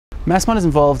Massmart is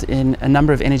involved in a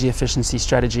number of energy efficiency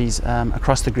strategies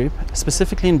across the group.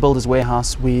 Specifically in Builders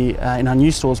Warehouse, in our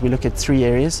new stores we look at three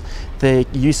areas: the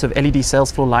use of LED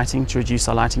sales floor lighting to reduce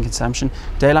our lighting consumption,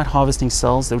 daylight harvesting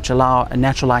cells which allow a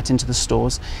natural light into the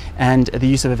stores, and the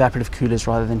use of evaporative coolers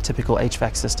rather than typical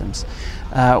HVAC systems.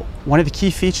 One of the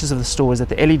key features of the store is that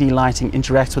the LED lighting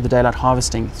interacts with the daylight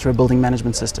harvesting through a building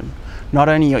management system. Not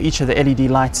only are each of the LED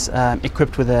lights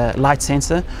equipped with a light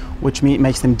sensor, which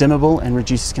makes them dimmable and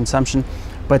reduces consumption,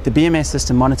 but the BMS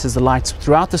system monitors the lights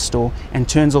throughout the store and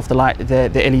turns off the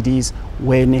LEDs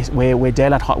where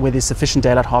there's sufficient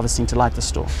daylight harvesting to light the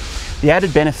store. The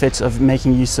added benefit of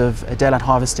making use of daylight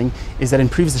harvesting is that it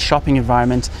improves the shopping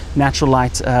environment, natural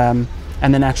light, and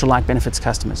the natural light benefits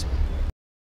customers.